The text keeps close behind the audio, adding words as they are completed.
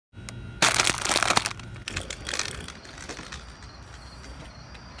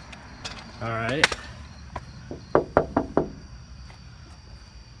All right.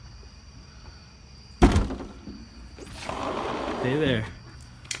 Hey there.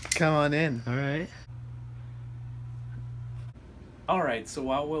 Come on in. All right. Alright, so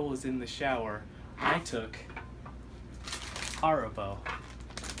while Will was in the shower, I took Haribo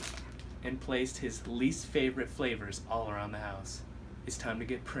and placed his least favorite flavors all around the house. It's time to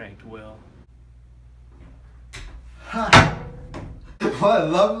get pranked, Will. Ha! What a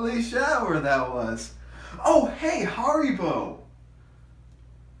lovely shower that was. Oh, hey, Haribo.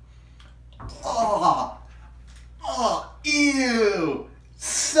 Oh, ew.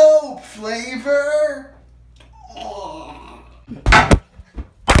 Soap flavor.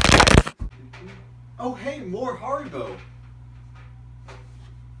 Oh, hey, more Haribo.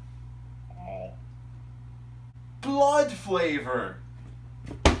 Blood flavor.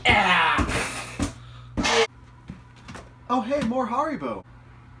 Oh, hey, more Haribo.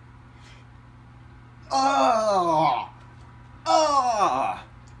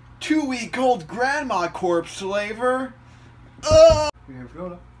 2-week-old grandma corpse flavor.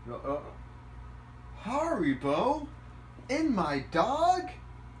 Haribo? In my dog?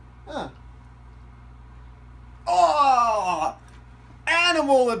 Huh.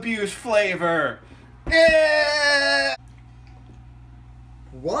 Animal abuse flavor.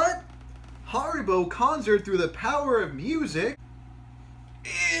 What? Haribo conjured through the power of music?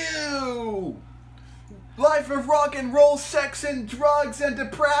 Ew! Life of rock and roll, sex and drugs and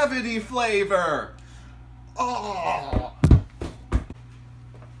depravity flavor. Oh.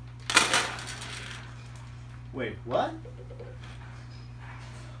 Wait, what?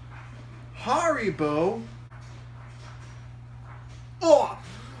 Haribo? Oh!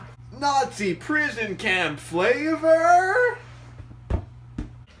 Nazi prison camp flavor?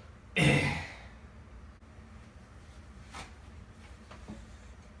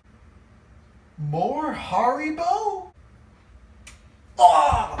 More Haribo?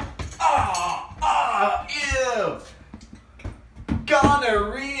 Ew!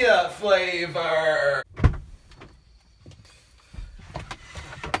 Gonorrhea flavor!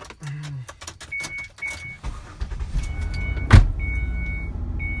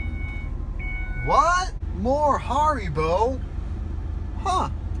 What? More Haribo? Huh.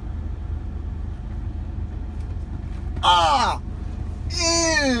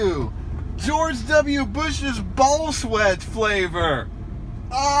 Ew! George W. Bush's ball sweat flavor.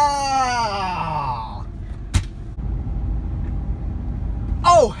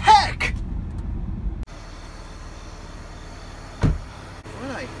 Oh, heck! What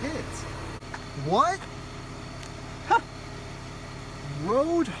did I hit? What? Huh.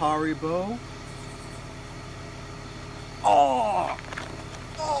 Road Haribo.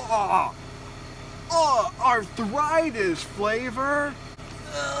 Arthritis flavor.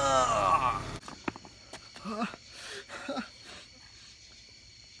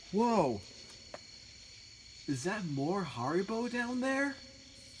 Whoa. Is that more Haribo down there?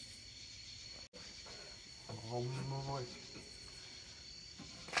 Oh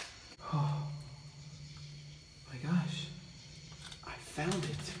my gosh. I found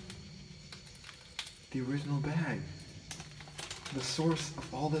it. The original bag. The source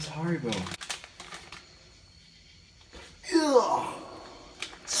of all this Haribo. Ugh.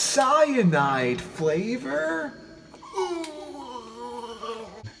 Cyanide flavor?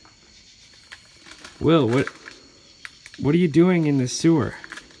 Will, what are you doing in the sewer?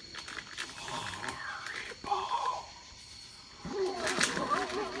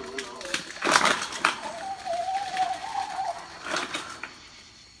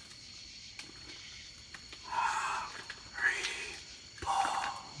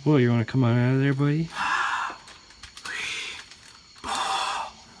 Will, you want to come on out of there, buddy?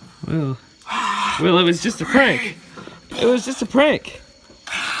 Will, it was just a prank. It was just a prank.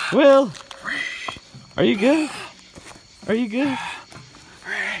 Will, are you good? Are you good?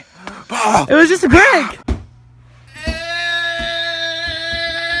 It was just a prank.